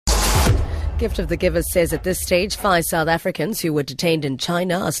Gift of the Giver says at this stage, 5 South Africans who were detained in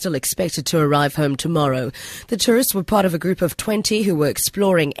China are still expected to arrive home tomorrow. The tourists were part of a group of 20 who were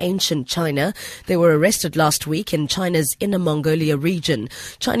exploring ancient China. They were arrested last week in China's Inner Mongolia region.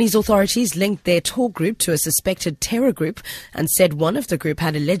 Chinese authorities linked their tour group to a suspected terror group and said one of the group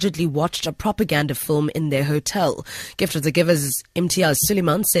had allegedly watched a propaganda film in their hotel. Gift of the Giver's Imtiaz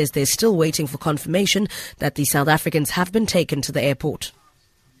Suleiman says they're still waiting for confirmation that the South Africans have been taken to the airport.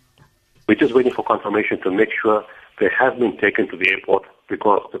 We're just waiting for confirmation to make sure they have been taken to the airport,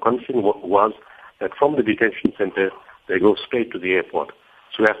 because the condition was that from the detention center, they go straight to the airport.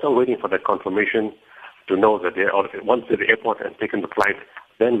 So we are still waiting for that confirmation to know that once they're at the airport and taken the flight,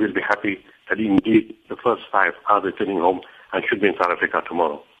 then we'll be happy that indeed the first 5 are returning home and should be in South Africa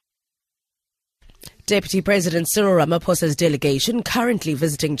tomorrow. Deputy President Cyril Ramaphosa's delegation currently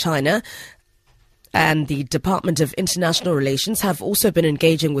visiting China and the Department of International Relations have also been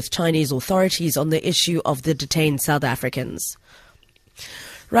engaging with Chinese authorities on the issue of the detained South Africans.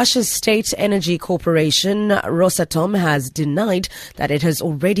 Russia's state energy corporation, Rosatom, has denied that it has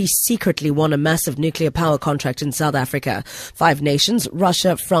already secretly won a massive nuclear power contract in South Africa. 5 nations,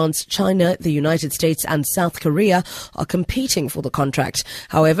 Russia, France, China, the United States and South Korea, are competing for the contract.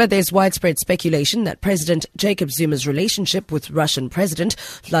 However, there's widespread speculation that President Jacob Zuma's relationship with Russian President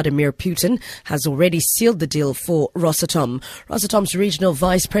Vladimir Putin has already sealed the deal for Rosatom. Rosatom's regional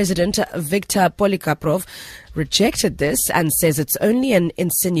vice president, Viktor Polikarpov, rejected this and says it's only an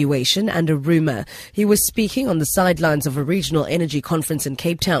insinuation and a rumor. He was speaking on the sidelines of a regional energy conference in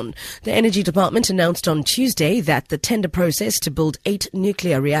Cape Town. The Energy Department announced on Tuesday that the tender process to build 8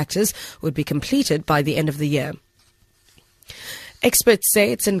 nuclear reactors would be completed by the end of the year. Experts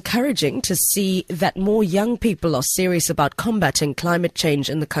say it's encouraging to see that more young people are serious about combating climate change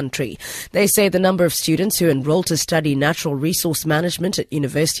in the country. They say the number of students who enroll to study natural resource management at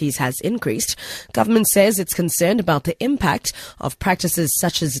universities has increased. Government says it's concerned about the impact of practices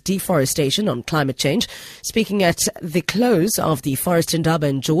such as deforestation on climate change. Speaking at the close of the Forest Indaba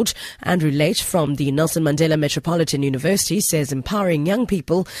in George, Andrew Leitch from the Nelson Mandela Metropolitan University says empowering young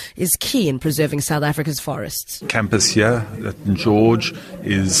people is key in preserving South Africa's forests. Campus here at George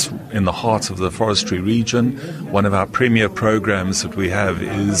is in the heart of the forestry region. One of our premier programs that we have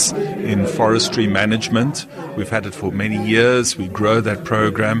is in forestry management. We've had it for many years. We grow that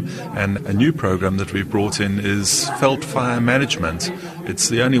program, and a new program that we've brought in is veld fire management. It's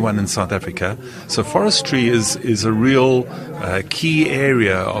the only one in South Africa. So forestry is a real key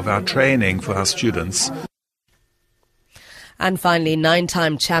area of our training for our students. And finally,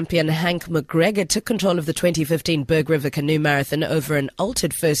 9-time champion Hank McGregor took control of the 2015 Berg River Canoe Marathon over an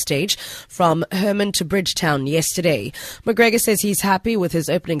altered first stage from Herman to Bridgetown yesterday. McGregor says he's happy with his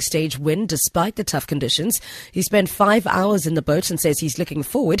opening stage win despite the tough conditions. He spent 5 hours in the boat and says he's looking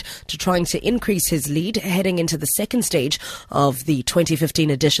forward to trying to increase his lead heading into the second stage of the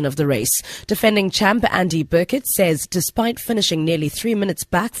 2015 edition of the race. Defending champ Andy Burkett says despite finishing nearly 3 minutes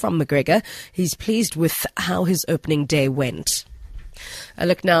back from McGregor, he's pleased with how his opening day went. A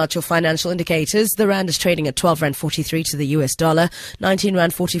look now at your financial indicators. The rand is trading at 12 rand 43 to the US dollar, 19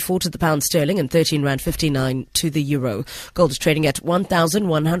 rand 44 to the pound sterling, and 13 rand 59 to the euro. Gold is trading at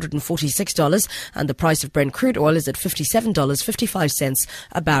 $1,146, and the price of Brent crude oil is at $57.55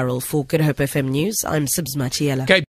 a barrel. For Good Hope FM News, I'm Sibs Matiela.